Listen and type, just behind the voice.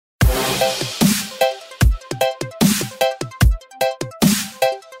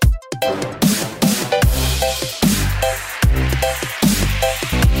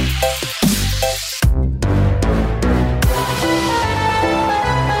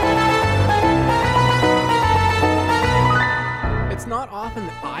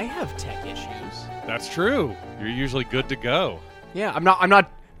have tech issues. That's true. You're usually good to go. Yeah, I'm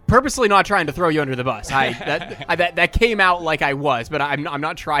not purposely not trying to throw you under the bus. That came out like I was, but I'm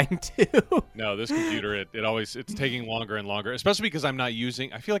not trying to. No, this computer, it's taking longer and longer, especially because I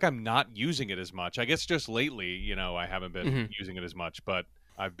feel like I'm not using it as much. I guess just lately, I haven't been using it as much, but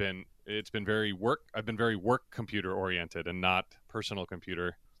I've been very work computer oriented and not personal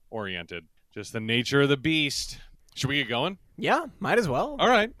computer oriented. Just the nature of the beast. Should we get going? Yeah, might as well. All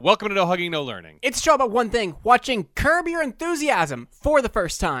right. Welcome to No Hugging, No Learning. It's a show about one thing, watching Curb Your Enthusiasm for the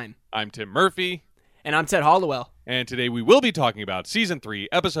first time. I'm Tim Murphy. And I'm Ted Hollowell. And today we will be talking about Season 3,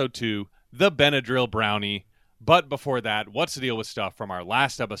 Episode 2, The Benadryl Brownie. But before that, what's the deal with stuff from our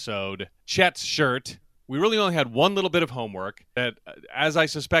last episode? Chet's shirt. We really only had one little bit of homework that, as I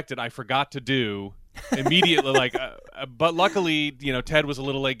suspected, I forgot to do immediately. But luckily, Ted was a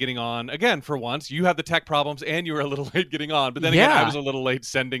little late getting on. Again, for once, you have the tech problems and you were a little late getting on. But then again, I was a little late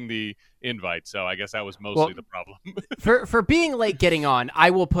sending the invite. So I guess that was mostly the problem. for being late getting on,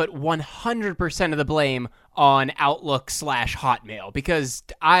 I will put 100% of the blame on Outlook/Hotmail because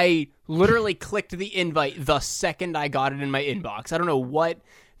I literally clicked the invite the second I got it in my inbox. I don't know what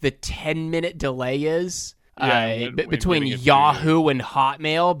the 10-minute delay is between Yahoo and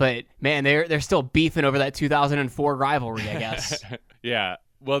Hotmail, but man, they're still beefing over that 2004 rivalry, I guess. Yeah.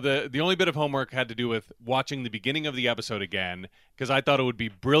 Well, the only bit of homework had to do with watching the beginning of the episode again, because I thought it would be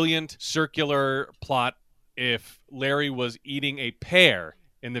brilliant circular plot if Larry was eating a pear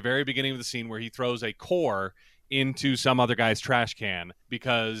in the very beginning of the scene where he throws a core into some other guy's trash can,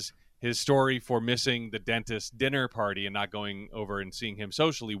 because his story for missing the dentist dinner party and not going over and seeing him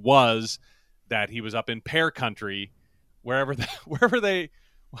socially was that he was up in pear country, wherever they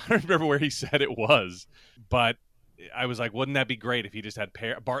I don't remember where he said it was, but I was like, wouldn't that be great if he just had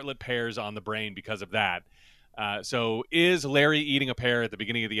Bartlett pears on the brain because of that? So is Larry eating a pear at the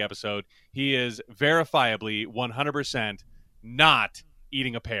beginning of the episode? He is verifiably 100% not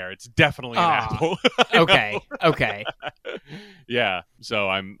eating a pear. It's definitely an apple. Okay. Yeah. So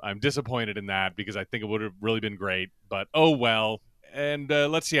I'm disappointed in that because I think it would have really been great, but oh well. And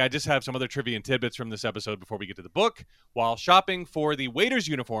let's see, I just have some other trivia and tidbits from this episode before we get to the book. While shopping for the waiters'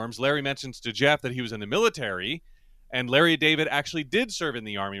 uniforms, Larry mentions to Jeff that he was in the military, and Larry David actually did serve in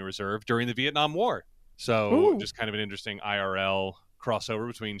the Army Reserve during the Vietnam War. So just kind of an interesting IRL crossover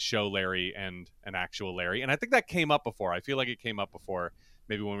between show Larry and an actual Larry. And I think that came up before. I feel like it came up before,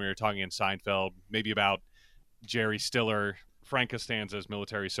 maybe when we were talking in Seinfeld, maybe about Jerry Stiller, Frank Costanza's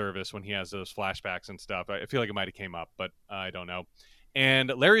military service when he has those flashbacks and stuff. I feel like it might have came up, but I don't know. And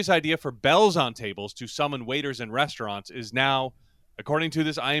Larry's idea for bells on tables to summon waiters in restaurants is now, according to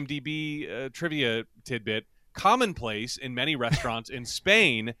this IMDb trivia tidbit, commonplace in many restaurants in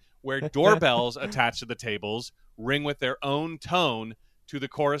Spain, where doorbells attached to the tables ring with their own tone to the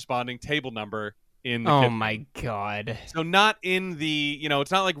corresponding table number in the kitchen. My God. So not in the,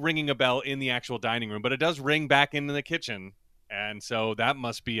 it's not like ringing a bell in the actual dining room, but it does ring back into the kitchen. And so that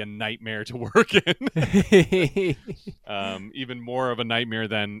must be a nightmare to work in. Even more of a nightmare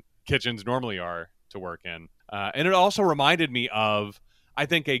than kitchens normally are to work in. And it also reminded me of, I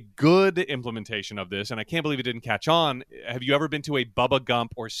think, a good implementation of this, and I can't believe it didn't catch on. Have you ever been to a Bubba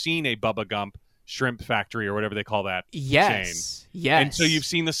Gump or seen a Bubba Gump shrimp factory or whatever they call that chain? Yes. And so you've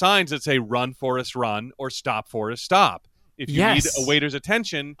seen the signs that say "Run, Forrest, run" or "Stop, Forrest, stop." If you need a waiter's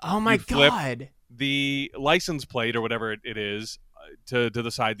attention, oh my God, the license plate or whatever it is to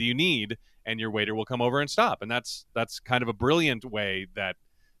the side that you need, and your waiter will come over and stop. And that's kind of a brilliant way that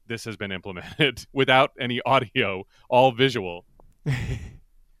this has been implemented without any audio, all visual.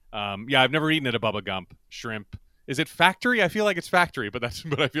 I've never eaten at a Bubba Gump shrimp. Is it factory? I feel like it's factory, but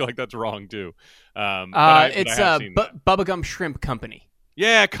I feel like that's wrong too. It's Bubba Gump Shrimp Company.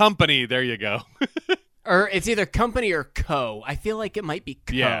 Yeah, company. There you go. Or it's either company or co. I feel like it might be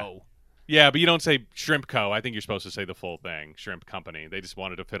co. Yeah, but you don't say Shrimp Co. I think you're supposed to say the full thing, Shrimp Company. They just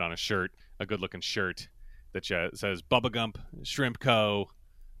wanted to fit on a shirt, a good-looking shirt that says Bubba Gump Shrimp Co.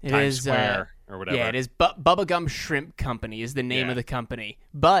 Times Square or whatever. Yeah, it is Bubba Gump Shrimp Company is the name of the company.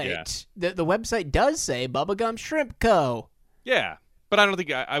 But the website does say Bubba Gump Shrimp Co. Yeah, but I don't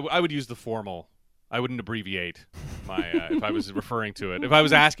think I would use the formal. I wouldn't abbreviate my if I was referring to it. If I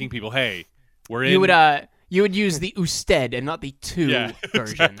was asking people, hey, we're in... You would use the usted and not the to version.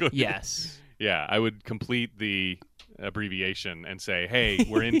 Exactly. Yes. Yeah, I would complete the abbreviation and say, hey,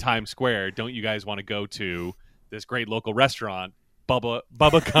 we're in Times Square. Don't you guys want to go to this great local restaurant, Bubba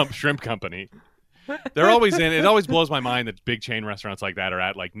Gump Shrimp Company? They're always in. It always blows my mind that big chain restaurants like that are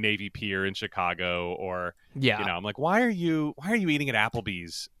at like Navy Pier in Chicago, or I'm like, why are you eating at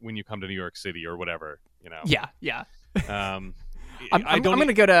Applebee's when you come to New York City or whatever? Yeah. I'm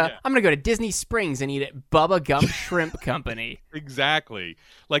gonna go to Disney Springs and eat at Bubba Gump Shrimp Company. Exactly.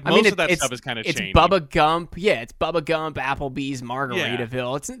 Like most of that stuff is kind of chainy. It's Bubba Gump. Yeah, it's Bubba Gump, Applebee's,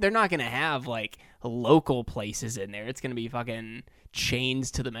 Margaritaville. They're not gonna have like local places in there. It's gonna be fucking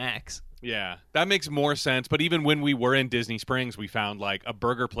chains to the max. Yeah, that makes more sense. But even when we were in Disney Springs, we found like a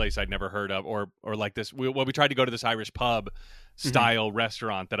burger place I'd never heard of, or like this. We tried to go to this Irish pub style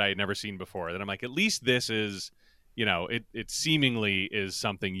restaurant that I had never seen before. That I'm like, at least this is, it seemingly is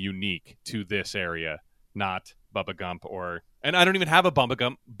something unique to this area, not Bubba Gump and I don't even have a Bubba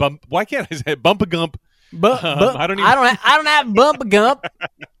Gump. Why can't I say Bumpa Gump? I don't have Bumpa Gump.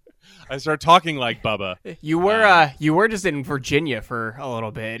 I start talking like Bubba. You were just in Virginia for a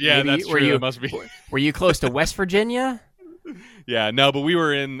little bit. Yeah, that's true. It must be. Were you close to West Virginia? Yeah, no, but we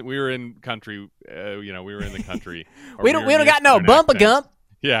were in country. We were in the country. we don't got no Bumpa Gump.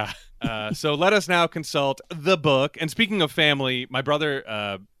 Yeah. So let us now consult the book. And speaking of family, my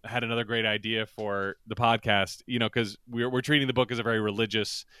brother had another great idea for the podcast. Because we're treating the book as a very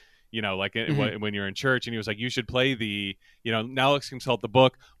religious. When you're in church, and he was like, you should play now let's consult the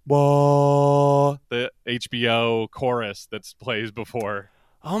book, the HBO chorus that plays before.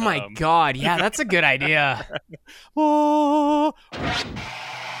 Oh my God. Yeah, that's a good idea.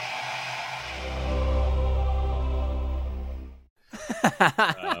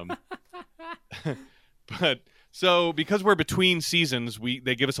 But so because we're between seasons,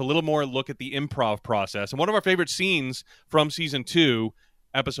 they give us a little more look at the improv process. And one of our favorite scenes from season 2,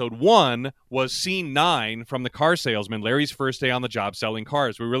 Episode 1, was scene 9 from The Car Salesman, Larry's first day on the job selling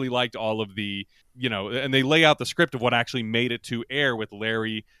cars. We really liked all of the, and they lay out the script of what actually made it to air with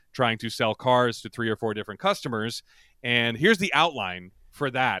Larry trying to sell cars to 3 or 4 different customers. And here's the outline for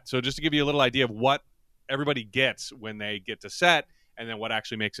that. So just to give you a little idea of what everybody gets when they get to set and then what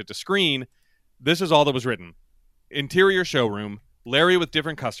actually makes it to screen, this is all that was written. Interior showroom, Larry with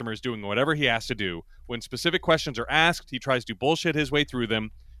different customers doing whatever he has to do. When specific questions are asked, he tries to bullshit his way through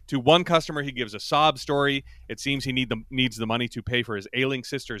them. To one customer, he gives a sob story. It seems he needs the money to pay for his ailing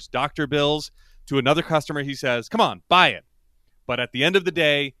sister's doctor bills. To another customer, he says, come on, buy it. But at the end of the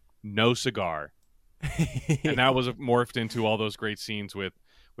day, no cigar. And that was morphed into all those great scenes with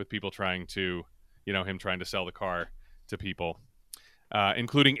people trying to, him trying to sell the car to people,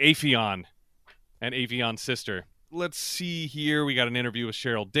 including Afion and Avion's sister. Let's see here. We got an interview with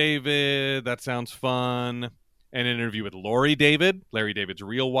Cheryl David. That sounds fun. An interview with Lori David, Larry David's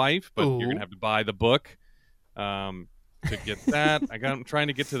real wife, but you're going to have to buy the book to get that. I'm trying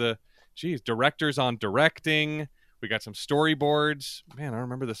to get to the, directors on directing. We got some storyboards. Man, I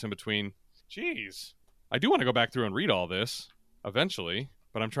remember this in between. I do want to go back through and read all this eventually,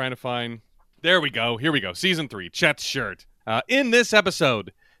 but I'm trying to find. There we go. Here we go. Season 3, Chet's shirt. In this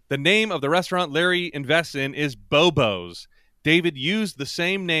episode, the name of the restaurant Larry invests in is Bobo's. David used the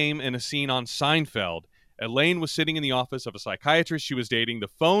same name in a scene on Seinfeld. Elaine was sitting in the office of a psychiatrist she was dating. The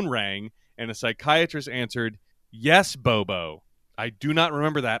phone rang, and the psychiatrist answered, "Yes, Bobo." I do not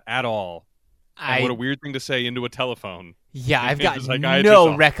remember that at all. What a weird thing to say into a telephone. Yeah, I've got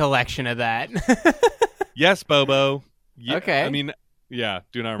no recollection of that. Yes, Bobo. Yeah, okay. I mean, yeah,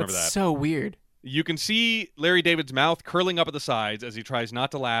 do not remember that. So weird. You can see Larry David's mouth curling up at the sides as he tries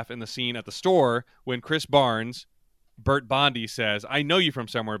not to laugh in the scene at the store when Chris Barnes, Bert Bondi, says, "I know you from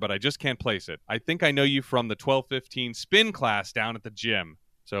somewhere, but I just can't place it. I think I know you from the 12:15 spin class down at the gym."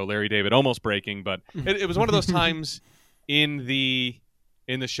 So Larry David almost breaking, but it was one of those times in the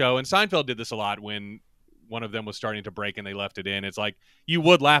show, and Seinfeld did this a lot when one of them was starting to break and they left it in. It's like, you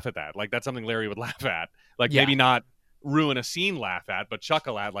would laugh at that. Like, that's something Larry would laugh at. Like, maybe not ruin a scene laugh at, but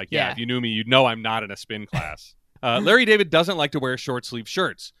chuckle at, like, if you knew me, you'd know I'm not in a spin class. Larry David doesn't like to wear short sleeve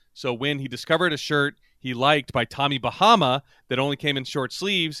shirts. So when he discovered a shirt he liked by Tommy Bahama that only came in short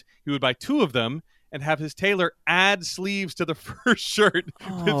sleeves, he would buy 2 of them and have his tailor add sleeves to the first shirt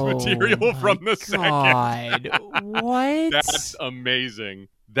with material from the second. What? That's amazing.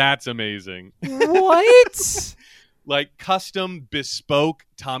 That's amazing. What? Like custom, bespoke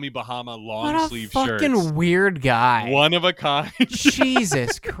Tommy Bahama long sleeve shirts. What a fucking weird guy. One of a kind.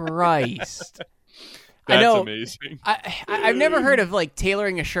 Jesus Christ. That's amazing. I've never heard of like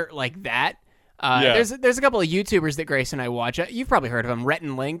tailoring a shirt like that. There's a couple of YouTubers that Grace and I watch. You've probably heard of them, Rhett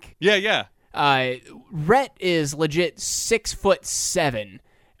and Link. Yeah. Rhett is legit 6'7",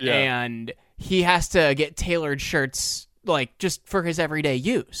 and he has to get tailored shirts like just for his everyday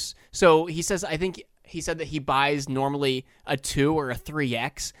use. So he says, he said that he buys normally a 2 or a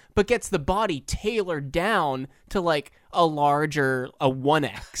 3X, but gets the body tailored down to like a large or a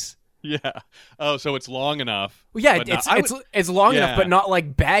 1X. Yeah. Oh, so it's long enough. Well, yeah, it's long enough, but not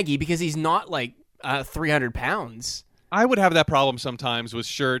like baggy because he's not like 300 pounds. I would have that problem sometimes with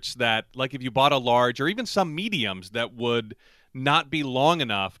shirts that, like, if you bought a large or even some mediums that would not be long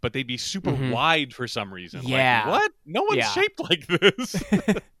enough, but they'd be super wide for some reason. Yeah. Like, what? No one's shaped like this.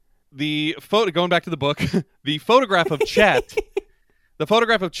 The photo, going back to the book, the photograph of Chet, the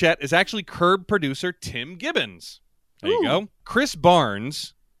photograph of Chet is actually Curb producer Tim Gibbons. There you go. Chris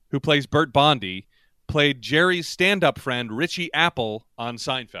Barnes, who plays Bert Bondy, played Jerry's stand-up friend Richie Apple on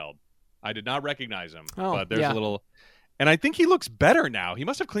Seinfeld. I did not recognize him, but there's a little... And I think he looks better now. He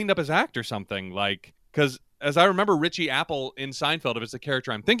must have cleaned up his act or something, like, because as I remember Richie Apple in Seinfeld, if it's the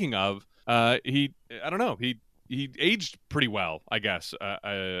character I'm thinking of, I don't know, he aged pretty well, I guess,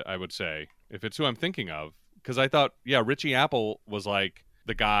 I would say, if it's who I'm thinking of. Because I thought, Richie Apple was like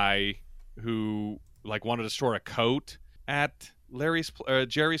the guy who like wanted to store a coat at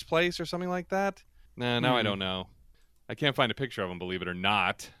Jerry's place or something like that. Now I don't know. I can't find a picture of him, believe it or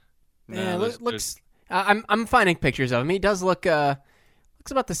not. Looks. I'm finding pictures of him. He does looks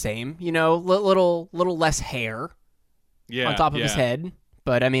about the same. You know, little less hair on top of his head.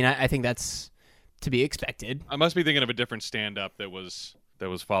 But I mean, I think that's to be expected. I must be thinking of a different stand-up that was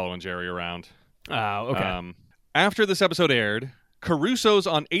following Jerry around. Oh, okay. After this episode aired, Caruso's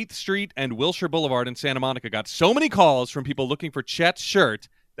on 8th Street and Wilshire Boulevard in Santa Monica got so many calls from people looking for Chet's shirt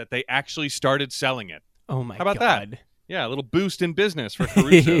that they actually started selling it. Oh my god! How about that? Yeah, a little boost in business for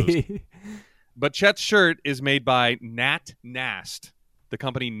Caruso's. But Chet's shirt is made by Nat Nast, the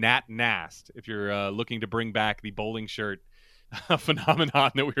company Nat Nast. If you're looking to bring back the bowling shirt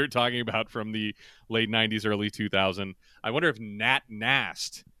phenomenon that we were talking about from the late 90s, early 2000s, I wonder if Nat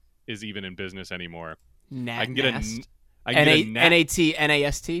Nast is even in business anymore. Nat I can get Nast.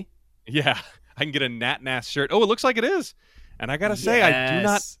 N-A-T-N-A-S-T? Yeah, I can get a Nat Nast shirt. Oh, it looks like it is. And I gotta say,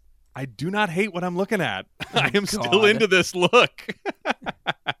 I do not hate what I'm looking at. I am still into this look.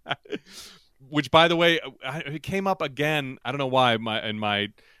 Which, by the way, it came up again. I don't know why in my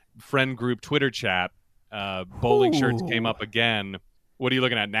friend group Twitter chat. Bowling shirts came up again. What are you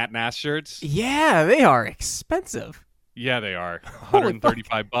looking at? Nat Nast shirts? Yeah, they are expensive. Yeah, they are.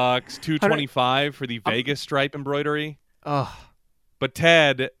 $135, $225 for the Vegas stripe embroidery. Oh, but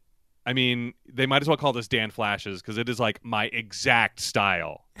Ted, I mean, they might as well call this Dan Flashes because it is like my exact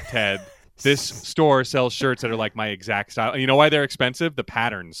style. Ted. This store sells shirts that are like my exact style. You know why they're expensive? The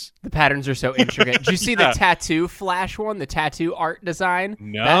patterns. The patterns are so intricate. Did you see the tattoo flash one? The tattoo art design?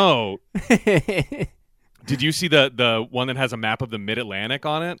 No. Did you see the one that has a map of the Mid-Atlantic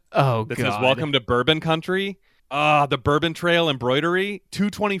on it? Oh, that God. says, "Welcome to Bourbon Country." The Bourbon Trail embroidery,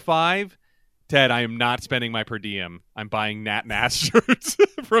 $225. Ted, I am not spending my per diem. I'm buying Nat Nast shirts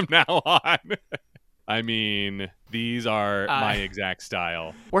from now on. I mean, these are my exact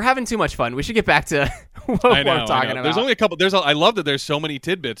style. We're having too much fun. We should get back to what we're talking about. There's only a couple. I love that there's so many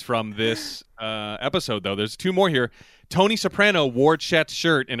tidbits from this episode, though. There's two more here. Tony Soprano wore Chet's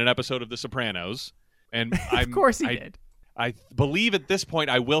shirt in an episode of The Sopranos. And of course he did. I believe at this point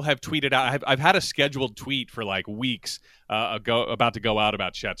I will have tweeted out. I've had a scheduled tweet for like weeks about to go out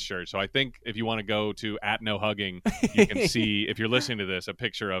about Chet's shirt. So I think if you want to go to @NoHugging, you can see, if you're listening to this, a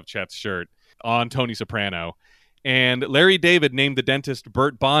picture of Chet's shirt on Tony Soprano. And Larry David named the dentist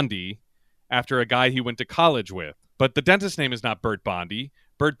Bert Bondy after a guy he went to college with. But the dentist's name is not Bert Bondy.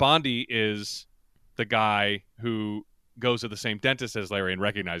 Bert Bondy is the guy who goes to the same dentist as Larry and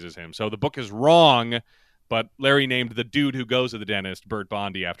recognizes him. So the book is wrong, but Larry named the dude who goes to the dentist Bert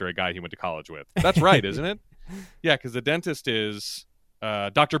Bondy after a guy he went to college with. That's right, isn't it? Yeah, because the dentist is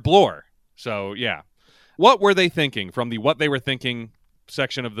Dr. Bloor. So, yeah. What were they thinking from the What They Were Thinking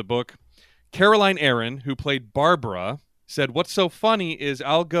section of the book? Caroline Aaron, who played Barbara, said, "What's so funny is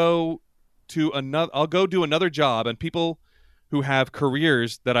I'll go do another job, and people who have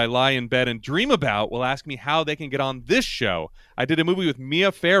careers that I lie in bed and dream about will ask me how they can get on this show. I did a movie with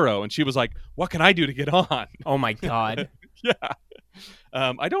Mia Farrow, and she was like, 'What can I do to get on?'" Oh my God. Yeah.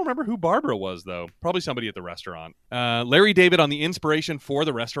 I don't remember who Barbara was, though. Probably somebody at the restaurant. Larry David on the inspiration for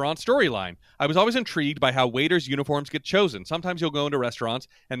the restaurant storyline. "I was always intrigued by how waiters' uniforms get chosen. Sometimes you'll go into restaurants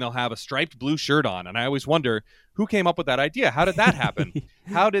and they'll have a striped blue shirt on, and I always wonder, who came up with that idea? How did that happen?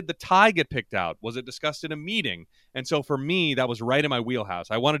 How did the tie get picked out? Was it discussed in a meeting?" And so for me, that was right in my wheelhouse.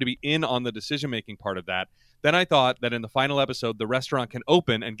 I wanted to be in on the decision-making part of that. Then I thought that in the final episode, the restaurant can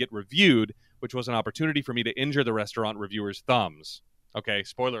open and get reviewed, which was an opportunity for me to injure the restaurant reviewers' thumbs. Okay,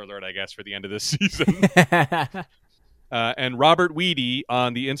 spoiler alert, I guess, for the end of this season. And Robert Weedy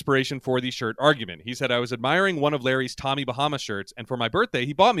on the inspiration for the shirt argument. He said, "I was admiring one of Larry's Tommy Bahama shirts, and for my birthday,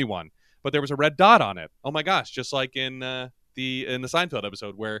 he bought me one. But there was a red dot on it. Oh my gosh, just like in the Seinfeld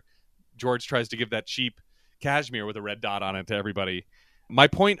episode where George tries to give that cheap cashmere with a red dot on it to everybody. My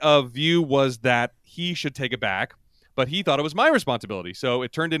point of view was that he should take it back, but he thought it was my responsibility. So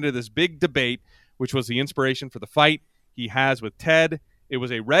it turned into this big debate, which was the inspiration for the fight he has with Ted. It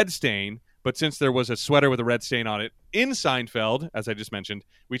was a red stain, but since there was a sweater with a red stain on it in Seinfeld, as I just mentioned,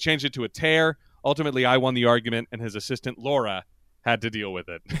 we changed it to a tear. Ultimately, I won the argument, and his assistant, Laura, had to deal with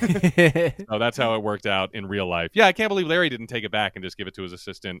it. So that's how it worked out in real life. Yeah, I can't believe Larry didn't take it back and just give it to his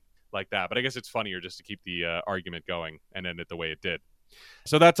assistant like that. But I guess it's funnier just to keep the argument going and end it the way it did.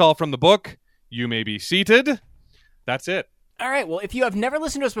 So that's all from the book. You may be seated. That's it. All right, well, if you have never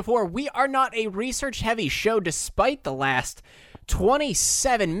listened to us before, we are not a research-heavy show despite the last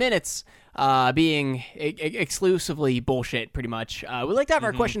 27 minutes being exclusively bullshit, pretty much. We like to have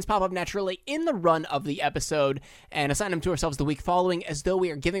our questions pop up naturally in the run of the episode and assign them to ourselves the week following as though we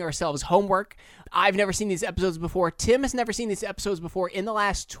are giving ourselves homework. I've never seen these episodes before. Tim has never seen these episodes before in the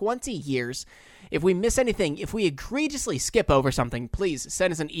last 20 years. If we miss anything, if we egregiously skip over something, please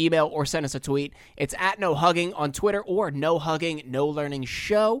send us an email or send us a tweet. It's at NoHugging on Twitter or NoHugging, No Learning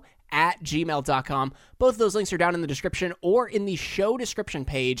Show at gmail.com. Both of those links are down in the description or in the show description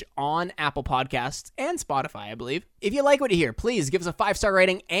page on Apple Podcasts and Spotify, I believe. If you like what you hear, please give us a 5-star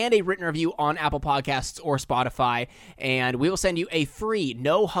rating and a written review on Apple Podcasts or Spotify, and we will send you a free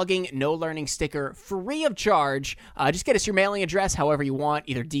No Hugging, No Learning sticker free of charge. Just get us your mailing address however you want,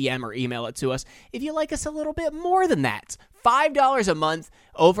 either DM or email it to us. If you like us a little bit more than that, $5 a month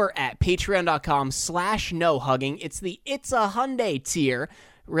over at patreon.com/nohugging. It's the It's a Hyundai tier.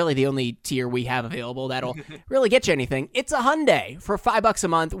 Really the only tier we have available that'll really get you anything. It's a Hyundai. For $5 a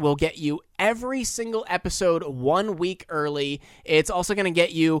month, we'll get you every single episode 1 week early. It's also going to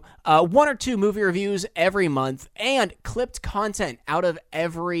get you 1 or 2 movie reviews every month and clipped content out of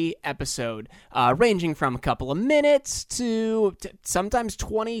every episode, ranging from a couple of minutes to sometimes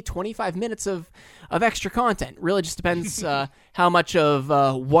 20, 25 minutes of extra content. Really just depends how much of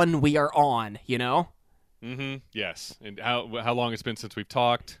one we are on, you know? Yes. And how long it's been since we've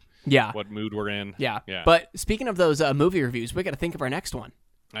talked. Yeah. What mood we're in. Yeah. But speaking of those movie reviews, we got to think of our next one.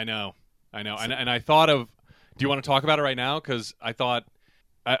 I know. And I thought of, do you want to talk about it right now? Because I thought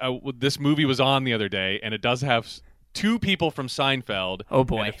this movie was on the other day, and it does have 2 people from Seinfeld. Oh,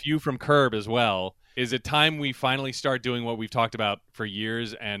 boy. And a few from Curb as well. Is it time we finally start doing what we've talked about for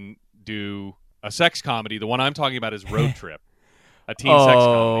years and do a sex comedy? The one I'm talking about is Road Trip. A teen sex comedy.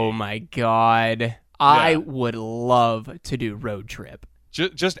 Oh, my God. I would love to do Road Trip.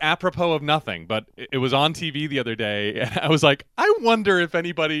 Just apropos of nothing, but it was on TV the other day, and I was like, I wonder if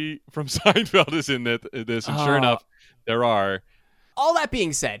anybody from Seinfeld is in this, and sure enough, there are. All that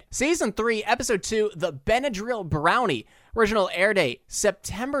being said, Season 3, Episode 2, The Benadryl Brownie. Original air date,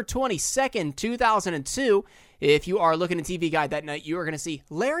 September 22nd, 2002. If you are looking at TV Guide that night, you are going to see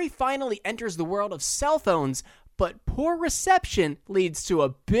Larry finally enters the world of cell phones, but poor reception leads to a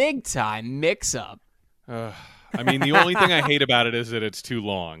big-time mix-up. I mean, the only thing I hate about it is that it's too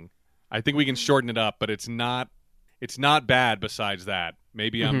long. I think we can shorten it up, but it's not bad besides that.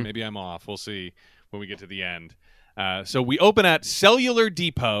 Maybe I'm off. We'll see when we get to the end. So we open at Cellular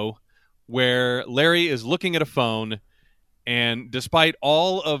Depot, where Larry is looking at a phone, and despite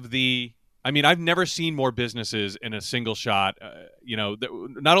all of the... I mean, I've never seen more businesses in a single shot.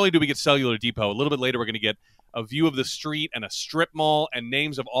 Not only do we get Cellular Depot, a little bit later we're going to get a view of the street and a strip mall and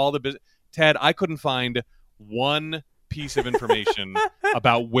names of all the business. Ted, I couldn't find one piece of information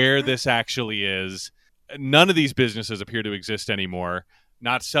about where this actually is. None of these businesses appear to exist anymore.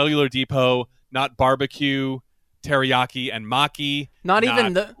 Not Cellular Depot, not Barbecue, Teriyaki, and Maki. Not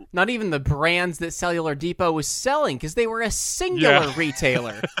even the brands that Cellular Depot was selling, because they were a singular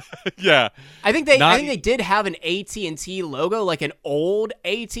retailer. Yeah, I think they did have an AT&T logo, like an old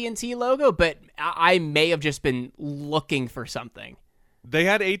AT&T logo, but I may have just been looking for something. They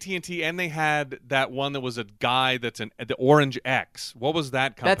had AT&T, and they had that one that was a guy that's the Orange X. What was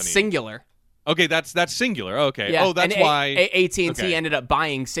that company? That's Singular. Okay, that's Singular. Okay. Yeah. Oh, that's and why AT&T ended up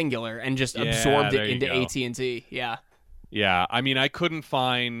buying Singular and just absorbed it into AT&T. Yeah. Yeah, I mean, I couldn't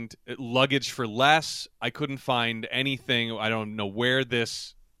find luggage for less. I couldn't find anything. I don't know where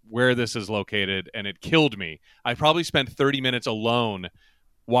this is located, and it killed me. I probably spent 30 minutes alone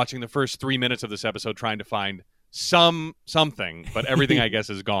watching the first 3 minutes of this episode trying to find something, but everything I guess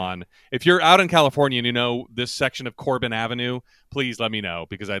is gone. If you're out in California and you know this section of Corbin Avenue, please let me know,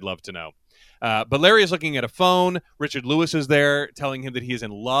 because I'd love to know. But Larry is looking at a phone. Richard Lewis is there telling him that he is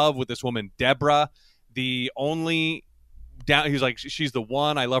in love with this woman, Deborah. He's like, she's the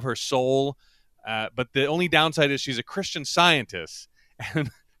one. I love her soul. But the only downside is she's a Christian Scientist. And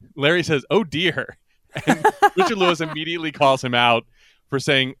Larry says, "Oh dear." And Richard Lewis immediately calls him out for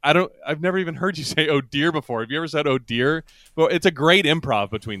saying, I've never even heard you say "oh dear" before. Have you ever said "oh dear"? Well, it's a great improv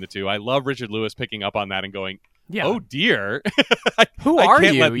between the two. I love Richard Lewis picking up on that and going, Yeah. oh dear. Who I are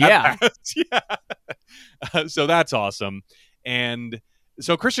can't you? let Yeah. that pass. Yeah. So that's awesome. And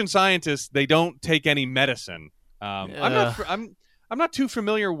so Christian Scientists, they don't take any medicine. I'm not too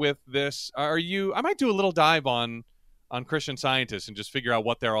familiar with this. Are you? I might do a little dive on Christian Scientists and just figure out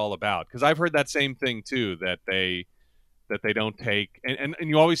what they're all about, because I've heard that same thing too, that they don't take, and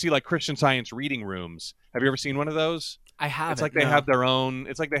you always see like Christian Science reading rooms. Have you ever seen one of those? I haven't. It's like they have their own.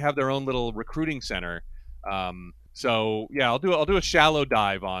 It's like they have their own little recruiting center. So yeah, I'll do a shallow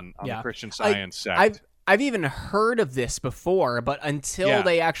dive on the Christian Science sect. I've even heard of this before, but until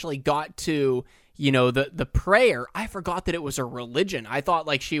they actually got to, the prayer, I forgot that it was a religion. I thought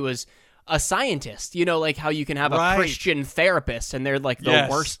like she was a scientist, like how you can have a Christian therapist and they're like the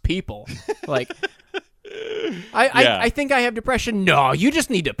worst people. Like, I think I have depression. No, you just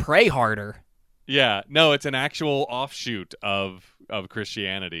need to pray harder. Yeah, no, it's an actual offshoot of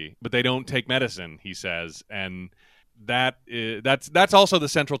Christianity, but they don't take medicine, he says, and that's also the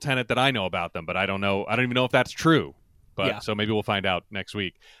central tenet that I know about them, but I don't even know if that's true. But so maybe we'll find out next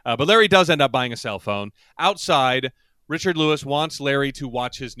week. But Larry does end up buying a cell phone. Outside, Richard Lewis wants Larry to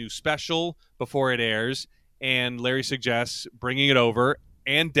watch his new special before it airs, and Larry suggests bringing it over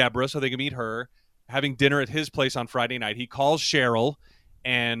and Deborah so they can meet her, having dinner at his place on Friday night. He calls Cheryl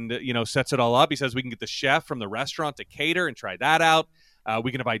and sets it all up. He says we can get the chef from the restaurant to cater and try that out.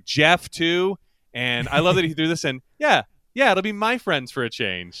 We can invite Jeff too. And I love that he threw this in. Yeah, it'll be my friends for a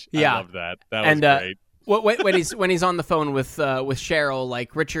change. Yeah. I love that. That was great. When he's on the phone with Cheryl,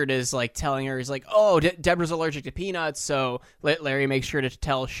 like Richard is like telling her, he's like, "Oh, Deborah's allergic to peanuts," so Larry makes sure to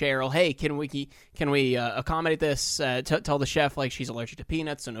tell Cheryl, "Hey, can we accommodate this? Tell the chef like she's allergic to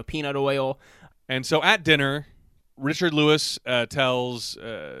peanuts, so no peanut oil." And so at dinner, Richard Lewis tells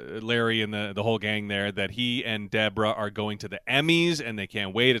Larry and the whole gang there that he and Deborah are going to the Emmys and they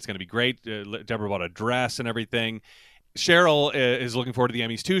can't wait. It's going to be great. Deborah bought a dress and everything. Cheryl is looking forward to the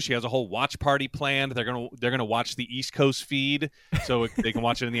Emmys too. She has a whole watch party planned. They're gonna watch the East Coast feed so they can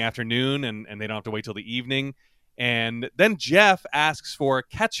watch it in the afternoon and they don't have to wait till the evening. And then Jeff asks for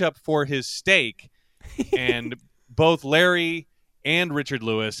ketchup for his steak, and both Larry and Richard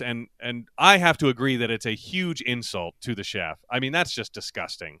Lewis and I have to agree that it's a huge insult to the chef. I mean, that's just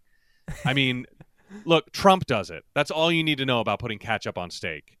disgusting. I mean, look, Trump does it. That's all you need to know about putting ketchup on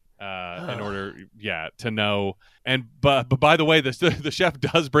steak. In order, to know. And but by the way, the chef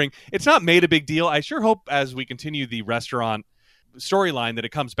does bring. It's not made a big deal. I sure hope as we continue the restaurant storyline that it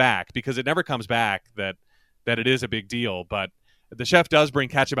comes back, because it never comes back that it is a big deal. But the chef does bring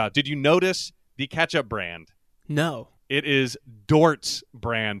ketchup out. Did you notice the ketchup brand? No. It is Dort's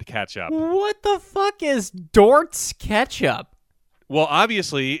brand ketchup. What the fuck is Dort's ketchup? Well,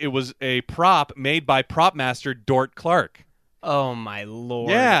 obviously, it was a prop made by prop master Dort Clark. Oh my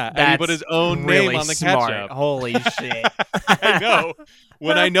lord! Yeah, and he put his own really name on the smart. ketchup. Holy shit! I know.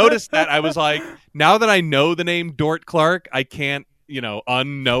 When I noticed that, I was like, now that I know the name Dort Clark, I can't,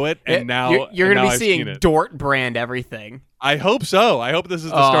 unknow it. And now you're going to be I've seeing Dort brand everything. I hope so. I hope this is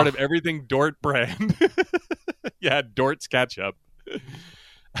the start of everything Dort brand. Yeah, Dort's ketchup.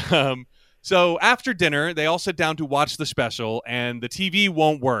 So after dinner, they all sit down to watch the special, and the TV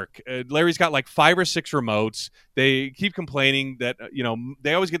won't work. Larry's got like 5 or 6 remotes. They keep complaining that,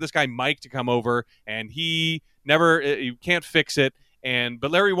 they always get this guy Mike to come over, and he can't fix it.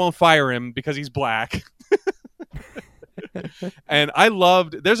 But Larry won't fire him because he's black. And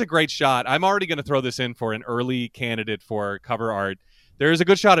there's a great shot. I'm already going to throw this in for an early candidate for cover art. There's a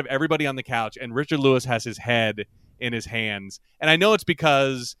good shot of everybody on the couch, and Richard Lewis has his head in his hands. And I know it's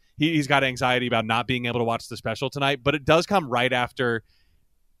because he's got anxiety about not being able to watch the special tonight, but it does come right after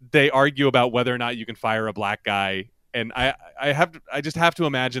they argue about whether or not you can fire a black guy. And I just have to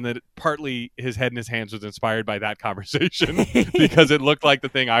imagine that partly his head in his hands was inspired by that conversation because it looked like the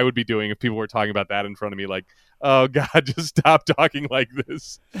thing I would be doing if people were talking about that in front of me. Like, oh God, just stop talking like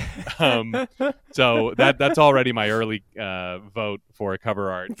this. So that's already my early vote for a cover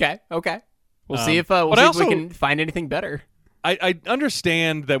art. Okay. We'll see if we can find anything better. I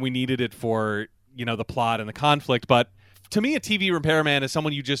understand that we needed it for, the plot and the conflict, but to me, a TV repairman is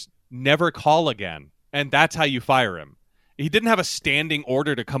someone you just never call again, and that's how you fire him. He didn't have a standing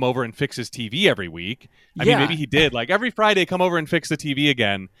order to come over and fix his TV every week. I mean, maybe he did. Like, every Friday, come over and fix the TV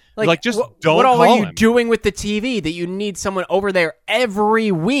again. Like just don't what all call are you him. doing with the TV that you need someone over there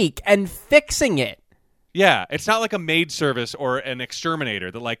every week and fixing it? Yeah, it's not like a maid service or an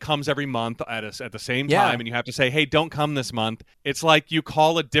exterminator that comes every month at the same time, and you have to say, "Hey, don't come this month." It's like you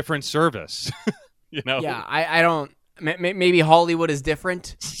call a different service, Yeah, I don't. Maybe Hollywood is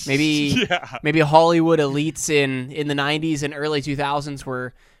different. Maybe Hollywood elites in the 90s and early 2000s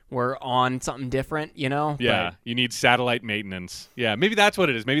were we're on something different, you know? Yeah, you need satellite maintenance. Yeah, maybe that's what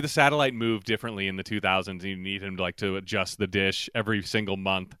it is. Maybe the satellite moved differently in the 2000s. And you need him to adjust the dish every single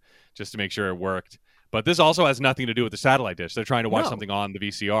month just to make sure it worked. But this also has nothing to do with the satellite dish. They're trying to watch something on the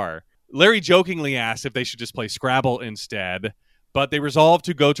VCR. Larry jokingly asked if they should just play Scrabble instead, but they resolved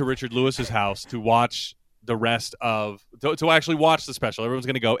to go to Richard Lewis's house to watch the rest of to actually watch the special. Everyone's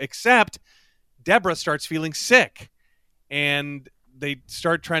going to go, except Deborah starts feeling sick, and they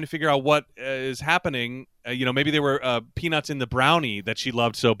start trying to figure out what is happening. Maybe there were peanuts in the brownie that she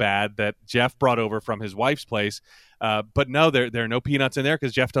loved so bad that Jeff brought over from his wife's place. But no, there are no peanuts in there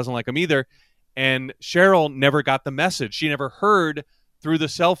because Jeff doesn't like them either. And Cheryl never got the message. She never heard through the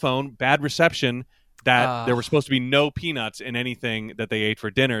cell phone, bad reception, that there were supposed to be no peanuts in anything that they ate for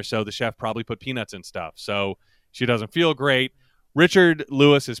dinner. So the chef probably put peanuts in stuff. So she doesn't feel great. Richard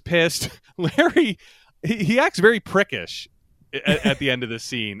Lewis is pissed. Larry, he acts very prickish at the end of this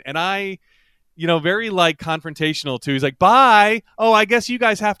scene. And I, very confrontational too. He's like, bye. Oh, I guess you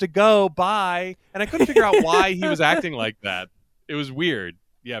guys have to go. Bye. And I couldn't figure out why he was acting like that. It was weird.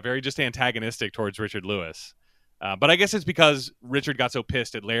 Yeah, very just antagonistic towards Richard Lewis. But I guess it's because Richard got so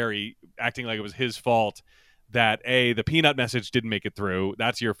pissed at Larry acting like it was his fault that A, the peanut message didn't make it through.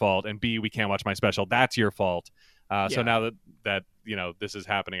 That's your fault. And B, we can't watch my special. That's your fault. So now that this is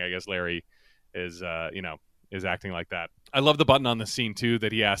happening, I guess Larry is acting like that. I love the button on the scene too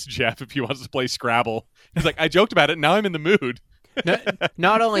that he asked Jeff if he wants to play Scrabble. He's like, I joked about it. Now I'm in the mood.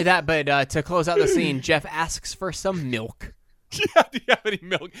 Not only that, but to close out the scene, Jeff asks for some milk. Yeah, do you have any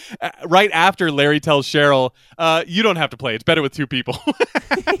milk? Right after Larry tells Cheryl, you don't have to play. It's better with two people.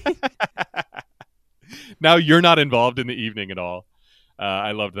 Now you're not involved in the evening at all.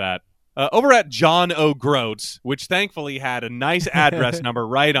 I love that. Over at John O'Groats, which thankfully had a nice address number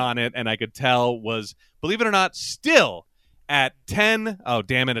right on it, and I could tell was, believe it or not, still at 10. Oh,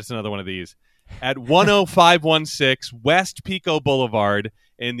 damn it. It's another one of these. At 10516 West Pico Boulevard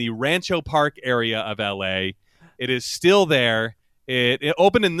in the Rancho Park area of L.A. It is still there. It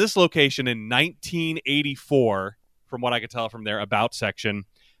opened in this location in 1984, from what I could tell from their About section.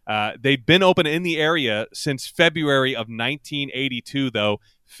 They'd been open in the area since February of 1982, though.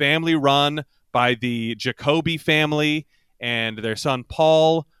 Family run by the Jacoby family and their son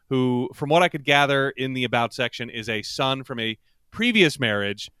Paul, who, from what I could gather in the About section, is a son from a previous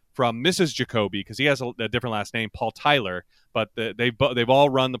marriage from Mrs. Jacoby, because he has a different last name, Paul Tyler. But they've all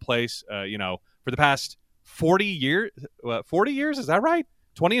run the place, for the past 40 years. 40 years, is that right?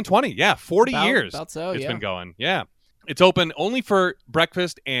 20 and 20, yeah, 40 years. About so, it's been going, yeah. It's open only for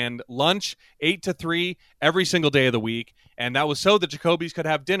breakfast and lunch, 8 to 3 every single day of the week. And that was so the Jacobys could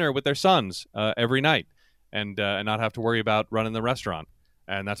have dinner with their sons every night and not have to worry about running the restaurant.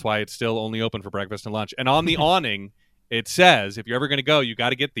 And that's why it's still only open for breakfast and lunch. And on the awning, it says, if you're ever going to go, you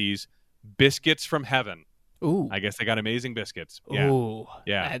got to get these biscuits from heaven. Ooh. I guess they got amazing biscuits. Yeah. Ooh.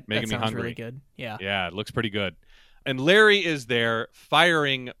 Yeah. Making me hungry. Really good. Yeah. Yeah. It looks pretty good. And Larry is there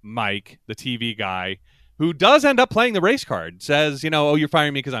firing Mike, the TV guy, who does end up playing the race card. Says, oh, you're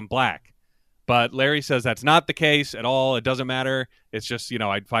firing me because I'm black. But Larry says that's not the case at all. It doesn't matter. It's just,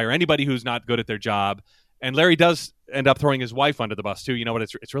 I'd fire anybody who's not good at their job. And Larry does end up throwing his wife under the bus, too. You know what?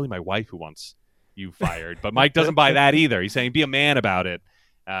 It's really my wife who wants you fired. But Mike doesn't buy that either. He's saying, be a man about it.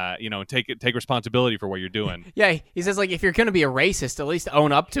 And take responsibility for what you're doing. Yeah, he says, if you're going to be a racist, at least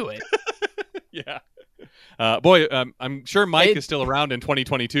own up to it. Yeah. I'm sure Mike is still around in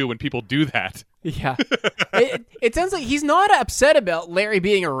 2022 when people do that. Yeah. It sounds like he's not upset about Larry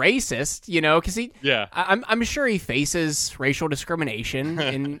being a racist, because I'm sure he faces racial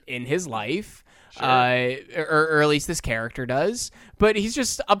discrimination in his life. Sure. Or at least this character does. But he's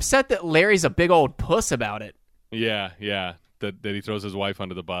just upset that Larry's a big old puss about it. Yeah. That he throws his wife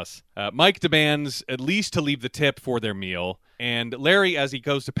under the bus. Mike demands at least to leave the tip for their meal. And Larry, as he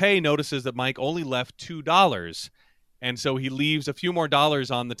goes to pay, notices that Mike only left $2. And so he leaves a few more dollars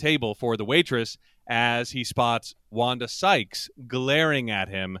on the table for the waitress as he spots Wanda Sykes glaring at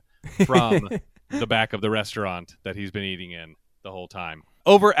him from the back of the restaurant that he's been eating in the whole time.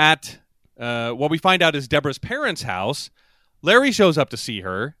 Over at what we find out is Deborah's parents' house, Larry shows up to see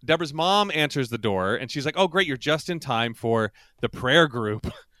her. Deborah's mom answers the door, and she's like, oh, great, you're just in time for the prayer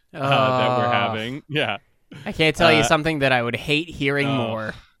group that we're having. Yeah. I can't tell you something that I would hate hearing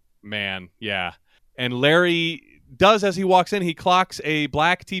more. Man, yeah. And Larry does, as he walks in, he clocks a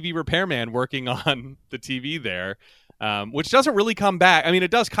black TV repairman working on the TV there, which doesn't really come back. I mean,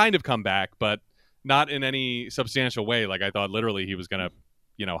 it does kind of come back, but not in any substantial way. Like, I thought literally he was going to,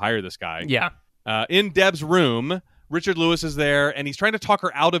 hire this guy. Yeah. In Deb's room, Richard Lewis is there, and he's trying to talk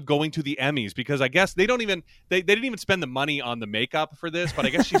her out of going to the Emmys because I guess they didn't even spend the money on the makeup for this, but I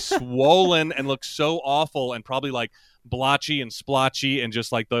guess she's swollen and looks so awful and probably like blotchy and splotchy, and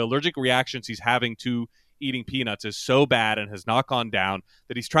just like the allergic reactions he's having to eating peanuts is so bad and has not gone down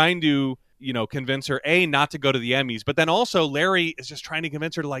that he's trying to, convince her not to go to the Emmys, but then also Larry is just trying to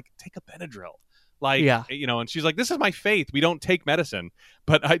convince her to like take a Benadryl. Like, and she's like, this is my faith. We don't take medicine.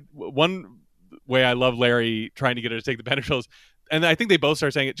 But one way I love Larry trying to get her to take the Benadryls, and I think they both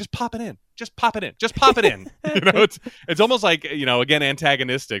start saying it, just pop it in. Just pop it in. Just pop it in. It's almost like, again,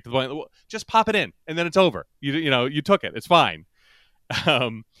 antagonistic. Just pop it in, and then it's over. You took it. It's fine.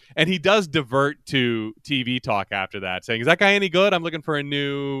 And he does divert to TV talk after that, saying, is that guy any good? I'm looking for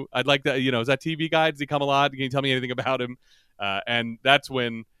I'd like that, is that TV guy? Does he come a lot? Can you tell me anything about him? And that's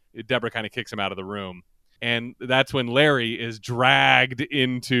when Deborah kind of kicks him out of the room. And that's when Larry is dragged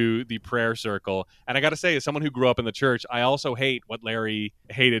into the prayer circle. And I got to say, as someone who grew up in the church, I also hate what Larry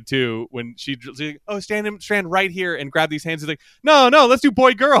hated too. When she's like, stand right here and grab these hands. He's like, no, let's do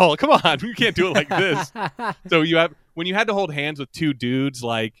boy girl. Come on, you can't do it like this. So when you had to hold hands with two dudes,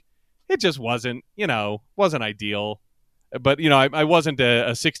 like it just wasn't ideal. But I wasn't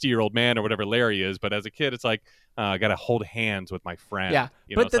a 60-year-old man or whatever Larry is. But as a kid, it's like I got to hold hands with my friend. Yeah,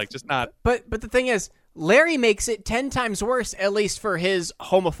 it's like just not. But the thing is, Larry makes it 10 times worse, at least for his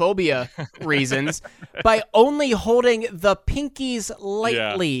homophobia reasons, by only holding the pinkies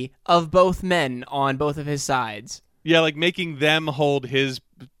lightly of both men on both of his sides. Yeah, like making them hold his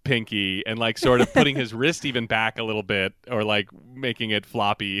pinky and like sort of putting his wrist even back a little bit, or like making it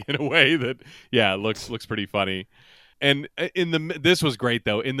floppy in a way that looks pretty funny. And this was great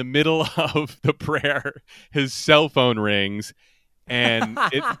though. In the middle of the prayer, his cell phone rings. And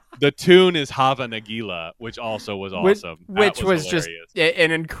the tune is Hava Nagila, which also was awesome. Which was just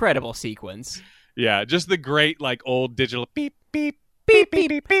an incredible sequence. Yeah, just the great like old digital beep beep beep beep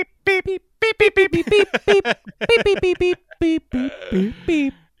beep beep beep beep beep beep beep beep beep beep beep beep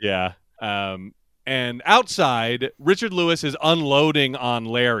beep. Yeah. And outside, Richard Lewis is unloading on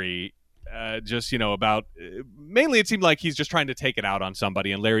Larry. About mainly it seemed like he's just trying to take it out on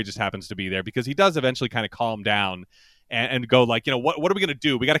somebody, and Larry just happens to be there because he does eventually kind of calm down and go like, what are we going to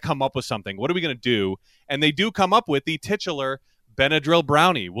do? We got to come up with something. What are we going to do? And they do come up with the titular Benadryl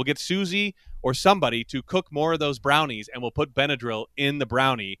brownie. We'll get Susie or somebody to cook more of those brownies, and we'll put Benadryl in the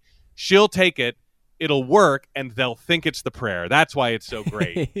brownie. She'll take it. It'll work, and they'll think it's the prayer. That's why it's so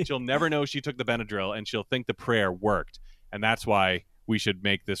great. She'll never know she took the Benadryl, and she'll think the prayer worked. And that's why we should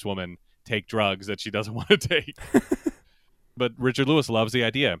make this woman take drugs that she doesn't want to take. But Richard Lewis loves the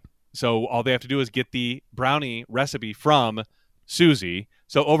idea. So all they have to do is get the brownie recipe from Susie.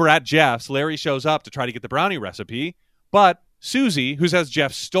 So over at Jeff's, Larry shows up to try to get the brownie recipe. But Susie, who says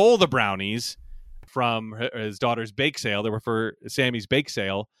Jeff stole the brownies from his daughter's bake sale, they were for Sammy's bake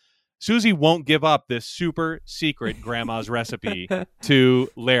sale, Susie won't give up this super secret grandma's recipe to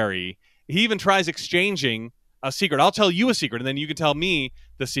Larry. He even tries exchanging a secret. I'll tell you a secret, and then you can tell me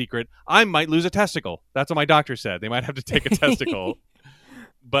the secret. I might lose a testicle. That's what my doctor said. They might have to take a testicle.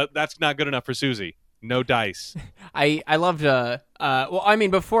 But that's not good enough for Susie. No dice. I loved,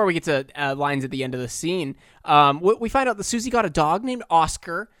 before we get to lines at the end of the scene, we find out that Susie got a dog named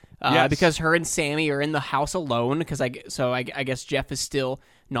Oscar because her and Sammy are in the house alone, because I guess Jeff is still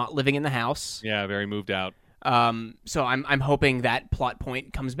not living in the house. Yeah, very moved out. So I'm hoping that plot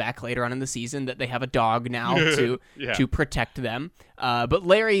point comes back later on in the season, that they have a dog now to protect them. But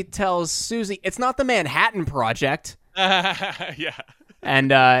Larry tells Susie, it's not the Manhattan Project. Yeah.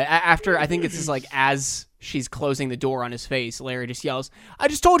 And after, I think it's just like as she's closing the door on his face, Larry just yells, I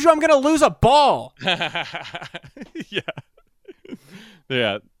just told you I'm going to lose a ball. Yeah.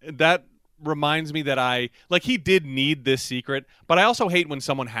 Yeah. That reminds me that he did need this secret, but I also hate when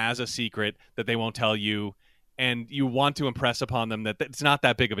someone has a secret that they won't tell you, and you want to impress upon them that it's not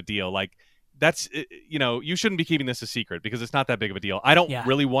that big of a deal. Like, that's, you shouldn't be keeping this a secret because it's not that big of a deal. I don't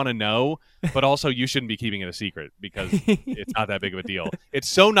really want to know, but also you shouldn't be keeping it a secret because it's not that big of a deal. It's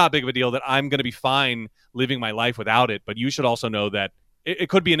so not big of a deal that I'm going to be fine living my life without it, but you should also know that it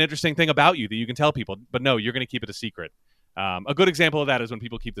could be an interesting thing about you that you can tell people, but no, you're going to keep it a secret. A good example of that is when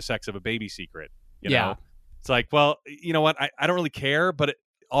people keep the sex of a baby secret. You know? It's like, well, you know what? I don't really care, but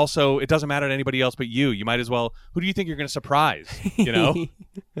also it doesn't matter to anybody else but you. You might as well. Who do you think you're going to surprise?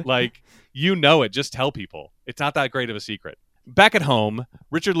 Like, it. Just tell people. It's not that great of a secret. Back at home,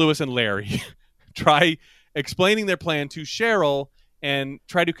 Richard Lewis and Larry try explaining their plan to Cheryl and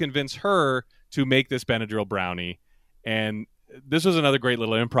try to convince her to make this Benadryl brownie. And this was another great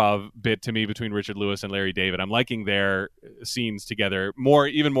little improv bit to me between Richard Lewis and Larry David. I'm liking their scenes together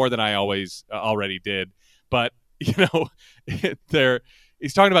even more than I already did. But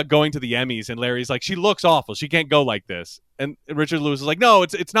he's talking about going to the Emmys, and Larry's like, she looks awful. She can't go like this. And Richard Lewis is like, no,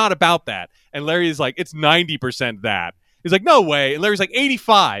 it's not about that. And Larry is like, it's 90% that. He's like, no way. And Larry's like,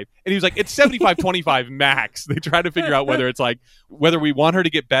 85. And he was like, it's 75-25 max. They try to figure out whether we want her to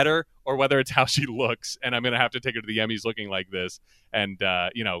get better or whether it's how she looks. And I'm going to have to take her to the Emmys looking like this. And,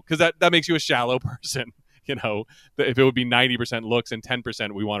 because that makes you a shallow person. If it would be 90% looks and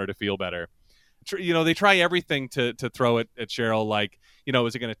 10% we want her to feel better. They try everything to throw it at Cheryl. Like,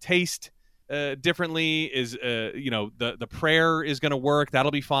 is it going to taste differently? Is, the prayer is going to work. That'll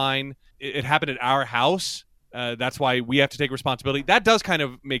be fine. It happened at our house. That's why we have to take responsibility. That does kind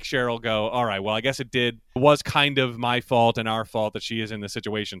of make Cheryl go, all right, well, I guess it was kind of my fault and our fault that she is in this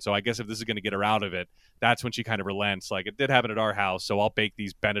situation. So I guess if this is going to get her out of it, that's when she kind of relents. Like, it did happen at our house, so I'll bake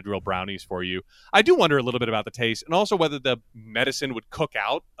these Benadryl brownies for you. I do wonder a little bit about the taste and also whether the medicine would cook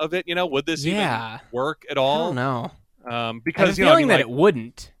out of it. Would this even work at all? I don't know. Because, I have a feeling that it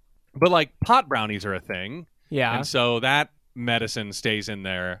wouldn't. But, like, pot brownies are a thing. Yeah. And so that medicine stays in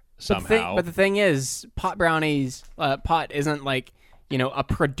there somehow. But the thing is, pot brownies, pot isn't like, a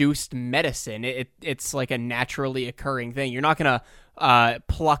produced medicine. It's like a naturally occurring thing. You're not going to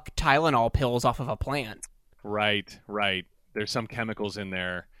pluck Tylenol pills off of a plant. Right. There's some chemicals in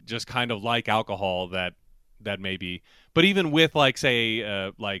there, just kind of like alcohol that may be. But even with, like,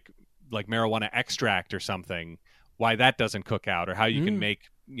 say, like marijuana extract or something, why that doesn't cook out, or how you can make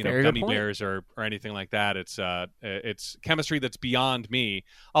gummy bears or anything like that. It's chemistry that's beyond me.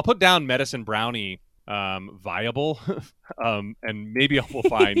 I'll put down medicine brownie viable, and maybe we'll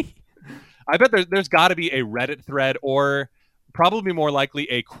find. I bet there's got to be a Reddit thread, or probably more likely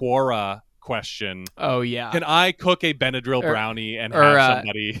a Quora question. Oh yeah, can I cook a Benadryl brownie and have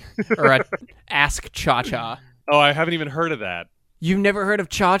somebody or a Ask Cha-Cha? Oh, I haven't even heard of that. You've never heard of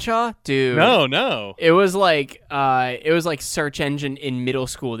Cha-Cha? Dude. No. It was like search engine in middle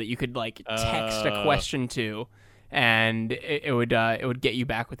school that you could like text a question to, and it would get you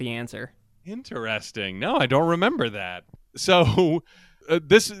back with the answer. Interesting. No, I don't remember that. So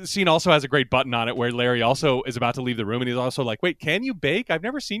this scene also has a great button on it where Larry also is about to leave the room, and he's also like, wait, can you bake? I've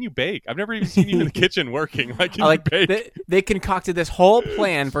never seen you bake. I've never even seen you in the kitchen working. Like, can you bake? They concocted this whole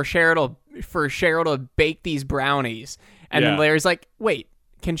plan for Cheryl to bake these brownies. And then Larry's like, wait,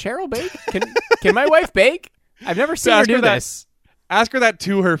 can Cheryl bake? Can my wife bake? I've never seen her do this. Ask her that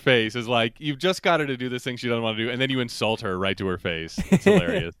to her face. Is like, you've just got her to do this thing she doesn't want to do, and then you insult her right to her face. It's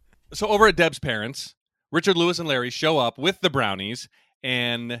hilarious. So over at Deb's parents', Richard Lewis and Larry show up with the brownies,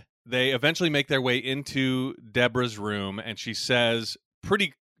 and they eventually make their way into Deborah's room, and she says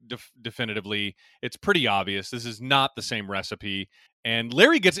pretty definitively, it's pretty obvious this is not the same recipe. And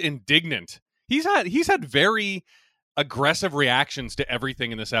Larry gets indignant. He's had very aggressive reactions to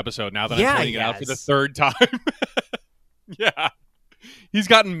everything in this episode now that I'm pointing it out for the third time. Yeah. He's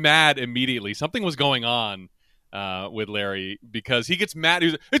gotten mad immediately. Something was going on with Larry, because he gets mad.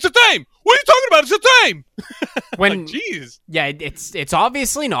 He's like, it's a theme! What are you talking about? It's a theme! When, jeez. Yeah, it's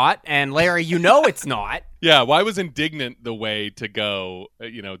obviously not, and Larry, it's not. Yeah, why was indignant the way to go?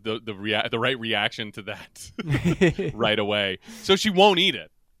 The right reaction to that right away. So she won't eat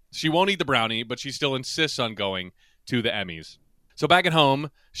it. She won't eat the brownie, but she still insists on going to the Emmys. So back at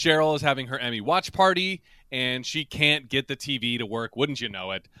home, Cheryl is having her Emmy watch party, and she can't get the TV to work. Wouldn't you know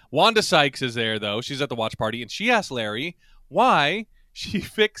it? Wanda Sykes is there, though. She's at the watch party, and she asks Larry why he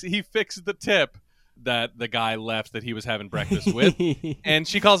fixed the tip that the guy left that he was having breakfast with, and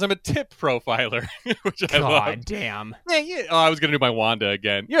she calls him a tip profiler, which I love. God damn. Yeah. Oh, I was going to do my Wanda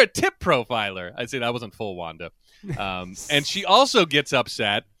again. You're a tip profiler. I'd say that wasn't full Wanda. And she also gets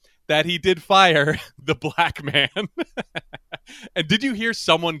upset that he did fire the black man. And did you hear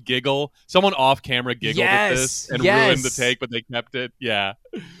someone giggle? Someone off camera giggled at this and ruined the take, but they kept it. Yeah.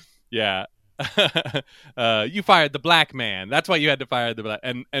 You fired the black man. That's why you had to fire the black.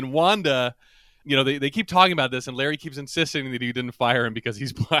 And Wanda, they keep talking about this, and Larry keeps insisting that he didn't fire him because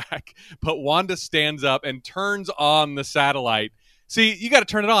he's black. But Wanda stands up and turns on the satellite. See, you got to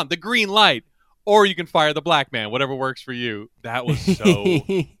turn it on, the green light, or you can fire the black man, whatever works for you. That was so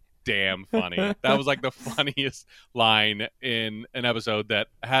damn funny. That was like the funniest line in an episode that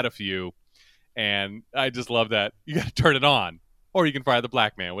had a few, and I just love that. You got to turn it on, or you can fire the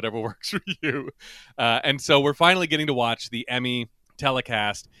black man, whatever works for you. And so we're finally getting to watch the Emmy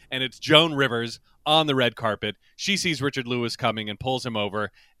telecast, and it's Joan Rivers on the red carpet. She sees Richard Lewis coming and pulls him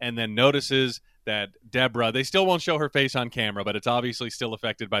over, and then notices that Deborah, they still won't show her face on camera, but it's obviously still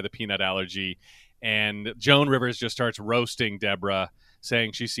affected by the peanut allergy. And Joan Rivers just starts roasting Deborah,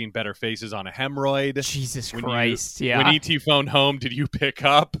 saying she's seen better faces on a hemorrhoid. Jesus Christ, yeah. When E.T. phoned home, did you pick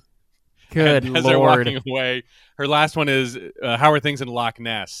up? Good and as they're Lord. walking away, her last one is, how are things in Loch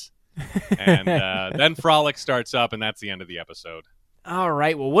Ness? And then Frolic starts up, and that's the end of the episode. All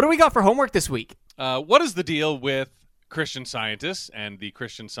right. Well, what do we got for homework this week? What is the deal with Christian Scientists and the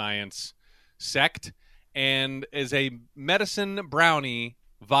Christian Science sect? And is a medicine brownie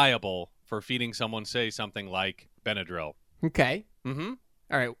viable for feeding someone, say, something like Benadryl? Okay. Mm-hmm.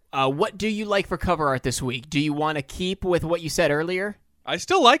 All right. What do you like for cover art this week? Do you want to keep with what you said earlier? I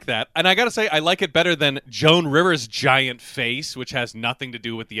still like that. And I got to say, I like it better than Joan Rivers' giant face, which has nothing to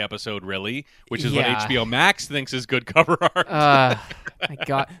do with the episode, really, which is what HBO Max thinks is good cover art. My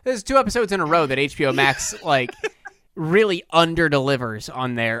God. There's 2 episodes in a row that HBO Max, really under-delivers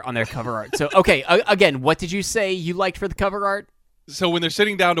on their cover art. So, okay, again, what did you say you liked for the cover art? So when they're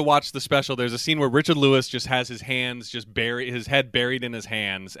sitting down to watch the special, there's a scene where Richard Lewis just has his hands his head buried in his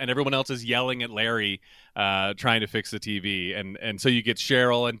hands, and everyone else is yelling at Larry, trying to fix the TV, and so you get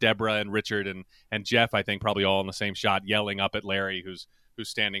Cheryl and Deborah and Richard and Jeff, I think probably all in the same shot, yelling up at Larry, who's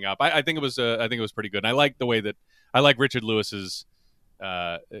standing up. I think it was pretty good. And I like the way that Richard Lewis's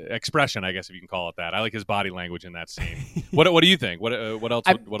expression, I guess if you can call it that. I like his body language in that scene. What do you think? What else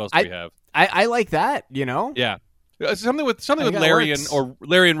do we have? I like that. Yeah. Something with Larry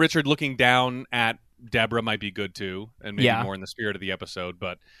Larry and Richard looking down at Deborah might be good too, and maybe more in the spirit of the episode.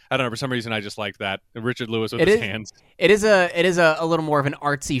 But I don't know, for some reason I just like that Richard Lewis with his hands. It is a little more of an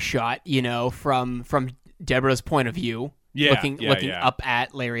artsy shot, from Deborah's point of view, looking up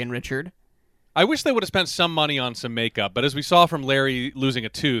at Larry and Richard. I wish they would have spent some money on some makeup, but as we saw from Larry losing a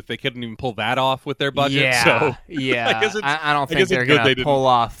tooth, they couldn't even pull that off with their budget. Yeah, so I don't think they're going to pull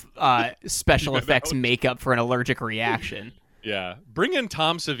off special effects makeup for an allergic reaction. Yeah, bring in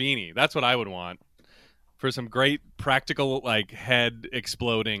Tom Savini. That's what I would want for some great practical, head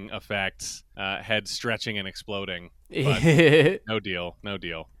exploding effects, head stretching and exploding. But no deal.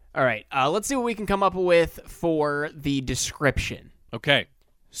 All right, let's see what we can come up with for the description. Okay.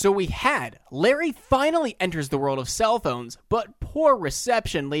 So we had Larry finally enters the world of cell phones, but poor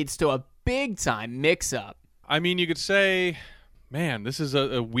reception leads to a big-time mix-up. I mean, you could say, man, this is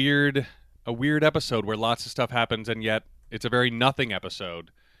a weird episode where lots of stuff happens, and yet it's a very nothing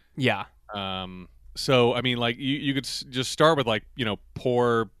episode. Yeah. So, I mean, you could just start with,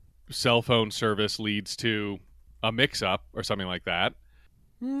 poor cell phone service leads to a mix-up or something like that.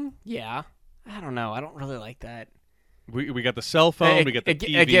 Yeah. I don't know. I don't really like that. We got the cell phone, we got the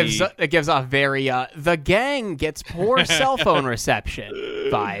TV. It gives off very the gang gets poor cell phone reception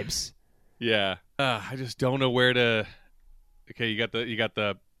vibes. Yeah, I just don't know where to. Okay, you got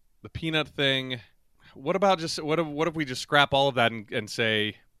the peanut thing. What about what if we just scrap all of that and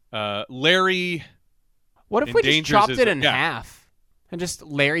say Larry? What if we just chopped it in half and just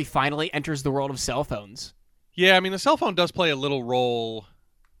Larry finally enters the world of cell phones? Yeah, I mean the cell phone does play a little role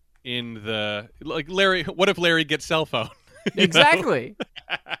in the Larry. What if Larry gets cell phone? Exactly.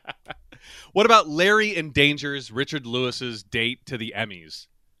 What about Larry endangers Richard Lewis's date to the Emmys?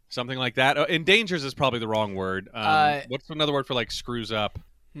 Something like that. Endangers is probably the wrong word. What's another word for screws up?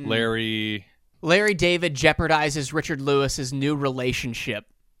 Larry David jeopardizes Richard Lewis's new relationship.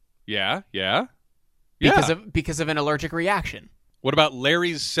 Yeah. Because of an allergic reaction. What about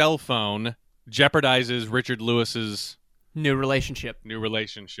Larry's cell phone jeopardizes Richard Lewis's new relationship?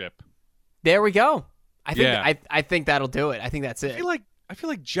 There we go. I think that'll do it. I think that's it. I feel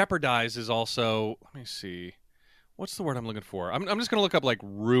like jeopardize is also. Let me see. What's the word I'm looking for? I'm just gonna look up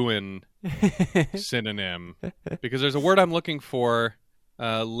ruin synonym because there's a word I'm looking for.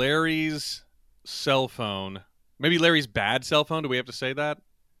 Larry's cell phone. Maybe Larry's bad cell phone. Do we have to say that?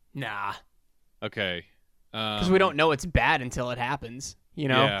 Nah. Okay. Because we don't know it's bad until it happens.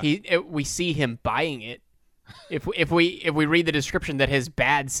 We see him buying it. If we read the description that his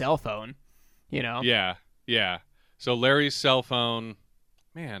bad cell phone, Yeah. So Larry's cell phone,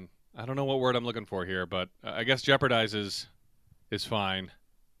 man, I don't know what word I'm looking for here, but I guess jeopardize is fine.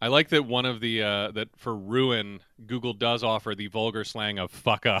 I like that one of the that for ruin, Google does offer the vulgar slang of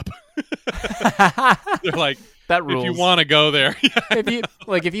fuck up. They're like, that rules. If you want to go there,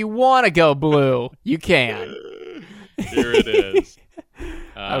 if you want to go blue, you can. Here it is.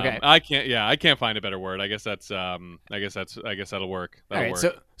 Okay. I can't find a better word. I guess that'll work. All right.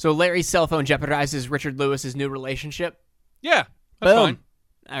 So Larry's cell phone jeopardizes Richard Lewis's new relationship. Yeah. That's Boom. fine.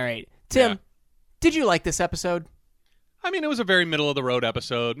 All right. Tim, did you like this episode? I mean, it was a very middle of the road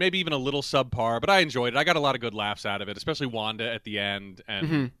episode, maybe even a little subpar, but I enjoyed it. I got a lot of good laughs out of it, especially Wanda at the end.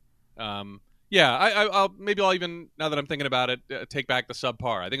 And I'll even, now that I'm thinking about it, take back the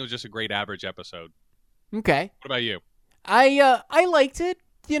subpar. I think it was just a great average episode. Okay. What about you? I liked it.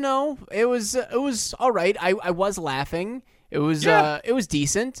 It was all right. I was laughing. It was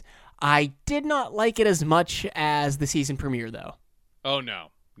decent. I did not like it as much as the season premiere, though. Oh, no.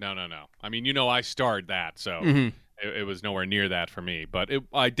 I mean, I starred that, so it was nowhere near that for me. But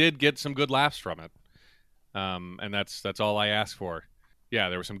I did get some good laughs from it, and that's all I asked for. Yeah,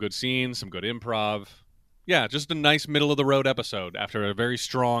 there were some good scenes, some good improv. Yeah, just a nice middle-of-the-road episode after a very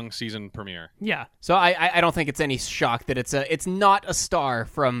strong season premiere. Yeah, so I don't think it's any shock that it's not a star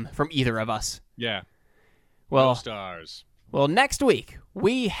from either of us. Yeah. Well, No stars. Well, next week,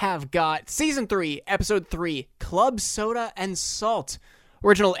 we have got Season 3, Episode 3, Club Soda and Salt.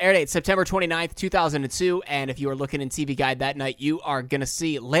 Original air date, September 29th, 2002, and if you are looking in TV Guide that night, you are going to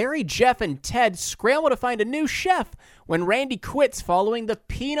see Larry, Jeff, and Ted scramble to find a new chef when Randy quits following the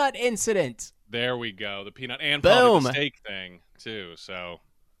peanut incident. There we go. The peanut and Boom. probably the steak thing, too. So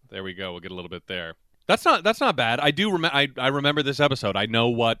there we go. We'll get a little bit there. That's not bad. I remember this episode. I know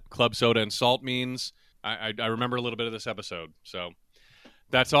what Club Soda and Salt means. I remember a little bit of this episode. So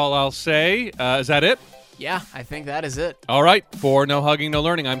that's all I'll say. Is that it? Yeah, I think that is it. All right. For No Hugging, No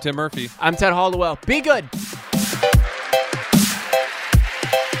Learning, I'm Tim Murphy. I'm Ted Hollowell. Be good.